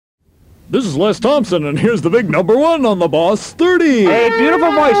This is Les Thompson, and here's the big number one on the Boss 30. A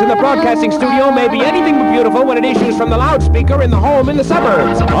beautiful voice in the broadcasting studio may be anything but beautiful when it issues from the loudspeaker in the home in the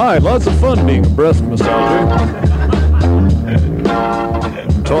suburbs. Hi, lots of fun being a breast massager.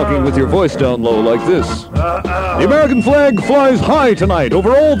 Talking with your voice down low like this. The American flag flies high tonight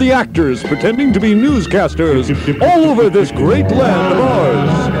over all the actors pretending to be newscasters all over this great land of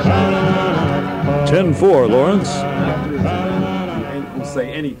ours. 10-4, Lawrence. We'll say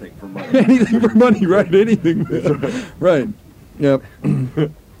anything for money. Anything for money, right? Anything. Right. Yep.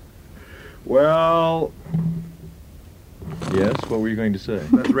 Well, yes, what were you going to say?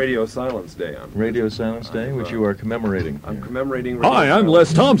 that's Radio Silence Day. Radio Silence Day, which you are commemorating. I'm commemorating Radio Hi, I'm Silence.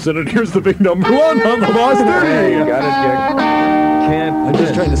 Les Thompson, and here's the big number one on the Boss 30. Hey, you got it, Jack. Can't I'm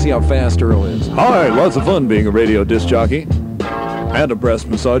just trying to see how fast Earl is. Hi, lots of fun being a radio disc jockey. And a breast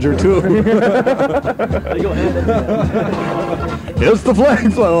massager, too. It's the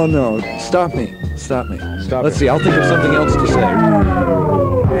flag fly. Oh, no. Stop me. Let's see, I'll think of something else to say.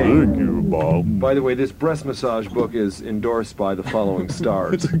 Thank you, Bob. By the way, this breast massage book is endorsed by the following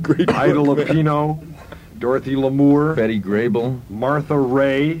stars. It's a great Ida book, man. Lupino, Dorothy Lamour, Betty Grable, Martha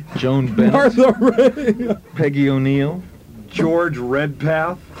Ray, Joan Bennett, Martha Ray. Peggy O'Neill, George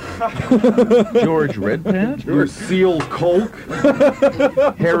Redpath, George Redpath, Lucille Kolk,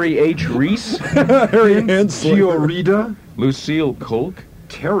 Harry H. Reese, Harry Hansel. Giorita, Lucille Kolk.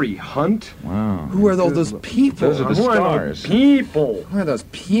 Terry Hunt. Wow. Who are those people? Those are the Who are stars. those people? Who are those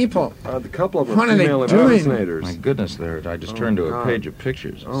people? The couple of them What are they female doing? impersonators. My goodness, I just turned to a God. page of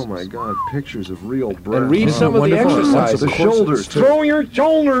pictures. Oh my God! Pictures of real breasts. And read some of the wonderful. exercises. The shoulders. Throw your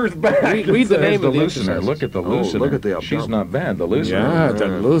shoulders back. Read the There's name the of the loosener. exercise. Look at the Oh, loosener. look at the She's abdomen. not bad, the loosener. Yeah, the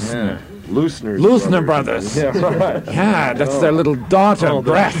Loosener. Looseners. Loosener Brothers. Yeah, right. Yeah, that's their little daughter, Oh,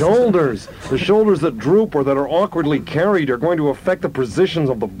 the breast. shoulders. The shoulders that droop or that are awkwardly carried are going to affect the positions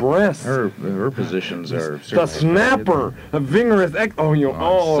of the breast. Her positions are The snapper, a vigorous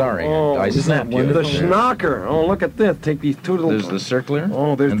sorry, I snapped you. The schnocker. Oh, look at this. Take these two little. There's the circler.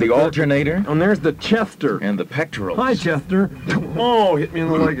 Oh, there's and the alternator. And there's the Chester. And the pectorals. Hi, Chester. Oh, hit me in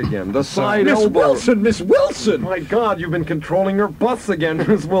the leg again. The side Miss elbow. Miss Wilson. My God, you've been controlling your butts again,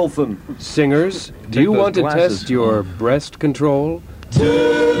 Miss Wilson. Singers, do Take you those want to glasses test your breast control?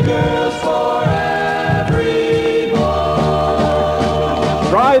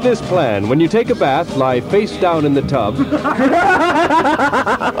 Try this plan. When you take a bath, lie face down in the tub,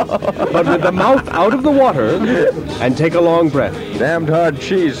 but with the mouth out of the water, and take a long breath. Damned hard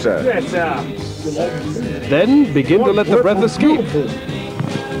cheese, sir. Then begin to let the breath escape.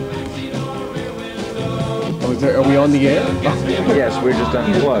 Oh, are we on the air? Yes, we're just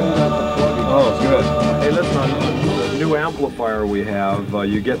unplugged. Oh, good. Hey, listen, on the new amplifier we have,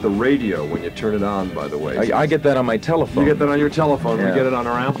 you get the radio when you turn it on, by the way. I get that on my telephone. You get that on your telephone. Yeah. We get it on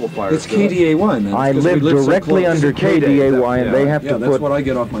our amplifier. It's KDA1. man. I Because we live so directly close. under KDAY, and they have Yeah, to that's put what I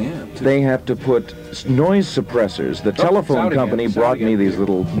get off my amp, too. they have to put noise suppressors. The telephone sound again, company sound brought me again. these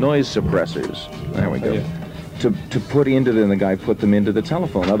little noise suppressors. There we go. To put into them, the guy put them into the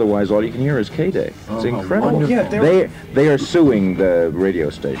telephone. Otherwise, all you can hear is K-Day. It's incredible. wonderful. They are suing the radio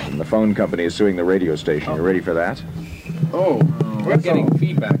station. The phone company is suing the radio station. You ready for that? Oh, we're getting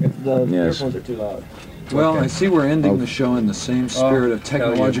feedback. Yes. Are too loud. Well, I see we're ending the show in the same spirit of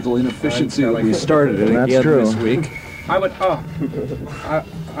technological inefficiency that we started it That's again true. this week. I would.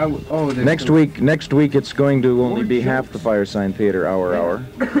 Next week, it's going to only be half the Firesign Theater hour.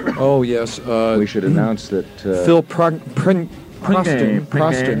 Oh, yes. We should announce that Phil Prungan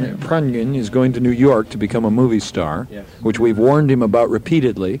is going to New York to become a movie star, which we've warned him about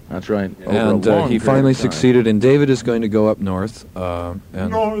repeatedly. That's right. And he finally succeeded, and David is going to go up north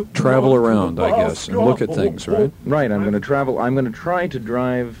and travel around, I guess, and look at things, right? Right, I'm going to travel. I'm going to try to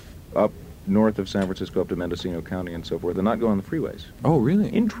drive up north of San Francisco up to Mendocino County and so forth, and not go on the freeways. Oh, really?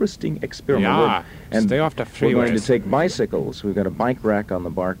 Interesting experiment. Yeah, and stay off the We're going to freeways. take bicycles. We've got a bike rack on the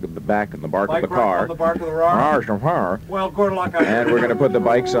back of the car. On the bark of the rock? Well, good luck. And we're going to put the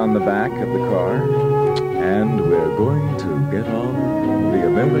bikes on the back of the car, and we're going to get on the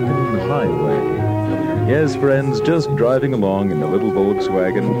American highway. Yes, friends, just driving along in a little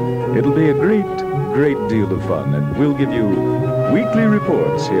Volkswagen. It'll be a great deal of fun, and we'll give you weekly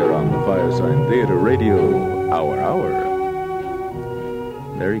reports here on the Firesign Theater Radio Hour.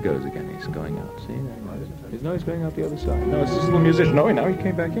 There he goes again. He's going out. See? He's going out the other side. No, it's this little musician. No, now he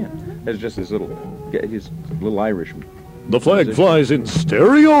came back in. It's just this little, he's a little Irishman. The flag flies in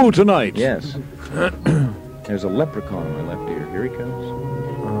stereo tonight. Yes. There's a leprechaun in my left ear. Here he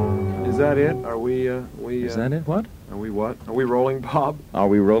comes. Is that it? Are we, Is that it? What? Are we what? Are we rolling, Bob? Are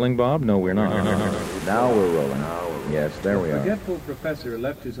we rolling, Bob? No, we're not. Now we're rolling. Yes, there we The are. forgetful professor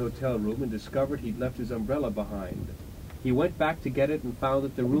left his hotel room and discovered he'd left his umbrella behind. He went back to get it and found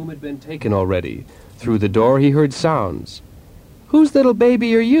that the room had been taken already. Through the door he heard sounds. Whose little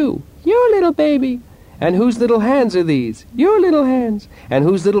baby are you? Your little baby. And whose little hands are these? Your little hands. And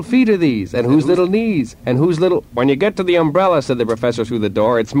whose little feet are these? And whose little knees? And whose little... When you get to the umbrella, said the professor through the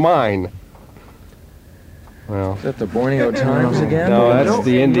door, it's mine. Well... Is that the Borneo Times again? No, that's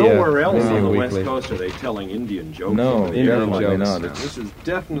the India. Nowhere else India on the Weekly. West Coast are they telling Indian jokes. No, over the Indian air like jokes. this. Not. This is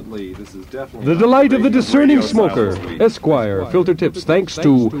definitely. The delight of the discerning smoker. Esquire. Filter tips thanks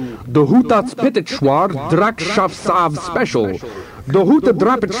to the Hutats Pititschwar Drakshafsav Special. The Huta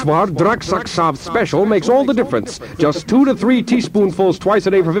Drapitschwar Drakshafsav Special makes all the difference. Just 2 to 3 teaspoonfuls twice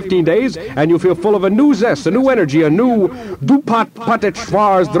a day for 15 days, and you feel full of a new zest, a new energy. A new Dupat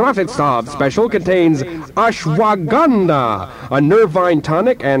Patitschwar's Drapitsav Special contains ashwagandha, a nervine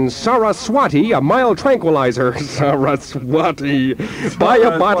tonic, and Saraswati, a mild tranquilizer. Saraswati. Buy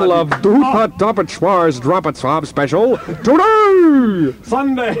a bottle of Dupat Patitschwar's Drapitsav Special today!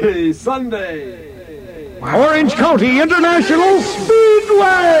 Sunday. Orange County International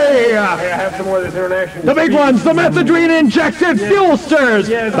Speedway! I have some more of this international. The big ones, the methadone-injected fuelsters,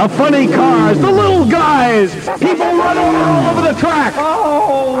 the funny cars, the little guys, people run all over the track.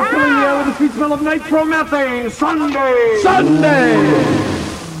 Oh, filling the air with the sweet smell of nitromethane. Sunday.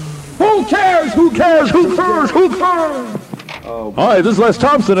 Who cares? Who cares? Who cares? Who cares? Oh. Hi, this is Les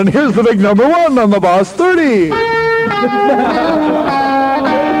Thompson, and here's the big number 1 on the Boss 30.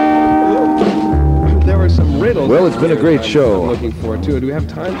 There were some riddles. Well, it's been a great show. I'm looking forward to it. Do we have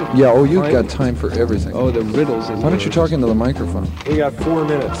time to... Yeah, you've find- got time for everything. Oh, the riddles. Why don't you talk into the microphone? We got 4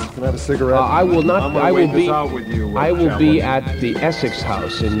 minutes. Can I have a cigarette? I will not... I'm gonna I will wait be... this out with you, I will be Chaplain. at the Essex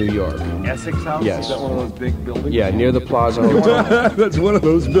House in New York. Essex House? Yes. Is that one of those big buildings? Yeah, near the Plaza Hotel. That's one of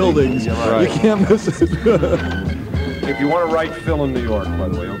those buildings. Right. You can't miss it. If you want to write Phil in New York, by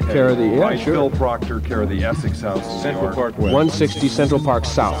the way, okay. Care of the- yeah, Write sure. Phil Proctor, care of the Essex House in Central New York. Park West. 160 Central Park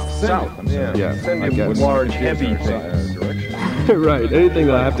South. South. Yeah, Send I him guess. large, heavy things. Right, anything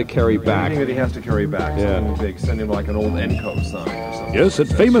that I have to carry back. Anything that he has to carry back. Yeah. Something big. Send him like an old Enco sign or something. Yes, at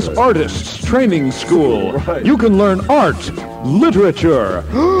Famous Artists Training School. Right. You can learn art, literature,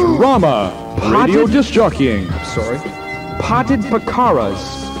 drama, radio disc jockeying. Sorry. Potted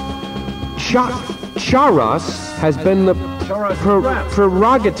Picaras. Charas has been the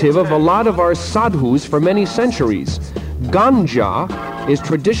prerogative of a lot of our sadhus for many centuries. Ganja is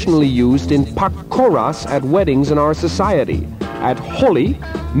traditionally used in pakoras at weddings in our society. At Holi,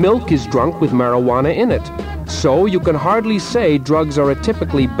 milk is drunk with marijuana in it. So you can hardly say drugs are a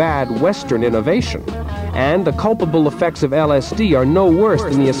typically bad Western innovation. And the culpable effects of LSD are no worse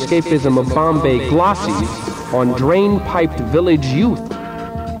than the escapism of Bombay glossies on drain-piped village youth.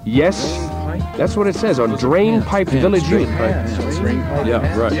 Yes, that's what it says, on drain-piped village youth.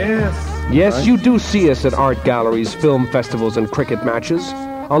 Yeah, right. Yes, you do see us at art galleries, film festivals, and cricket matches.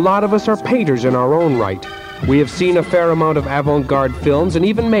 A lot of us are painters in our own right. We have seen a fair amount of avant-garde films and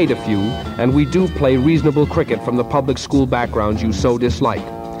even made a few, and we do play reasonable cricket from the public school backgrounds you so dislike.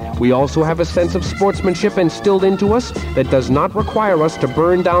 We also have a sense of sportsmanship instilled into us that does not require us to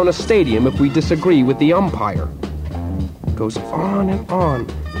burn down a stadium if we disagree with the umpire. It goes on and on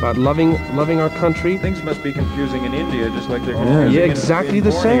about loving our country. Things must be confusing in India, just like they're confusing Yeah, in exactly the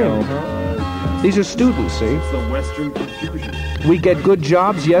Borneo, same. huh? These are students, see? It's the Western confusion. We get good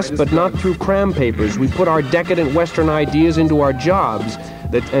jobs, yes, but not through cram papers. We put our decadent Western ideas into our jobs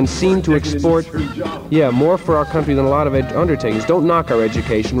and seem to export, more for our country than a lot of undertakings. Don't knock our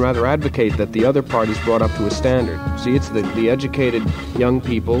education, rather advocate that the other party's brought up to a standard. See, it's the educated young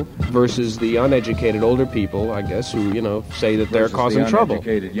people versus the uneducated older people, I guess, who, say that they're Versus causing the trouble.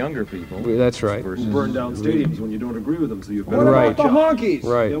 uneducated younger people. That's right. Versus Burn down stadiums when you don't agree with them, so you better... What about watch the out. honkies?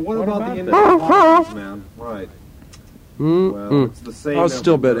 Right. Yeah, what about the Indian that? honkies, man? Right. Well, it's the same... I'll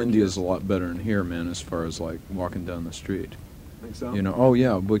still bet everywhere. India's a lot better than here, man, as far as, like, walking down the street. Think so? Oh,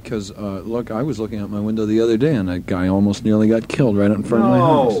 yeah, because, look, I was looking out my window the other day, and a guy almost nearly got killed right out in front of my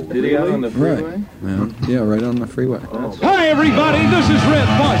house. Did he out on the freeway? Right. Yeah, right on the freeway. Hi, everybody. This is Red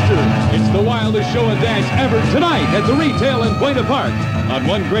Foster. It's the wildest show and dance ever tonight at the Retail in Point Park. On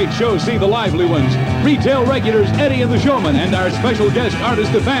one great show, see the lively ones. Retail regulars Eddie and the Showman, and our special guest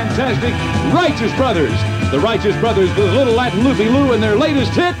artist, the fantastic Righteous Brothers. The Righteous Brothers with Little Latin Lucy Lou and their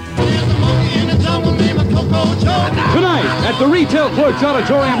latest hit. Tonight at the Retail Clerks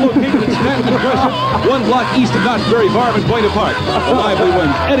Auditorium located in Stanton Crescent, 1 block east of Knott's Berry Farm in Point Park. The lively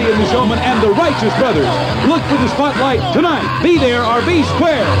ones, Eddie and the Showman and the Righteous Brothers. Look for the spotlight tonight. Be there or be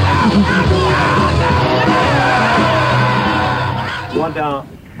square.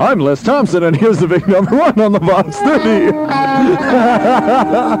 I'm Les Thompson, and here's the big number one on the Box 30.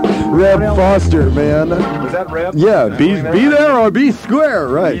 Reb Foster, man. Was that Reb? Yeah, be there or be square,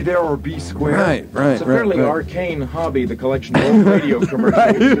 right. Be there or be square. Right. It's a fairly arcane hobby, the collection of old radio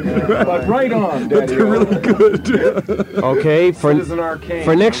commercials. But right on, Daddy. They're really good. Okay, for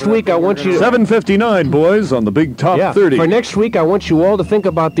next week, I want you to... 7:59, boys, on the big top 30. For next week, I want you all to think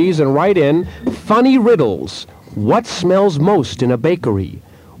about these and write in funny riddles. What smells most in a bakery?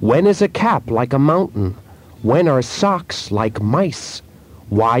 When is a cap like a mountain? When are socks like mice?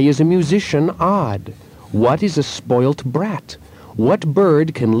 Why is a musician odd? What is a spoilt brat? What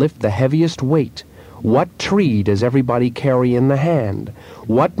bird can lift the heaviest weight? What tree does everybody carry in the hand?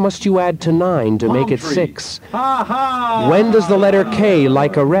 What must you add to 9 to make it 6? When does the letter K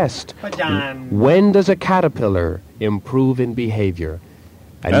like a rest? When does a caterpillar improve in behavior?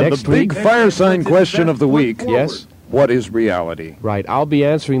 And next the big Firesign question of the week. Yes? What is reality? Right, I'll be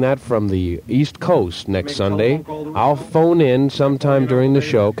answering that from the East Coast next Sunday. I'll phone in sometime during the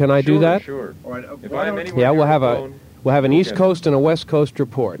show. Can I do that? Sure. If I am anywhere Yeah, near we'll have the a phone, we'll have an East Coast and a West Coast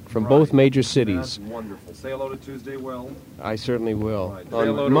report from both major That's cities. wonderful. Say hello to Tuesday Well. I certainly will. Right. Say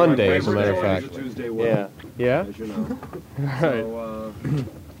hello On to Monday, my as a matter of favorite fact. Tuesday Well. Yeah. Yeah? As you know. Right. So, It's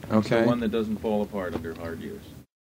the Okay. one that doesn't fall apart under hard use.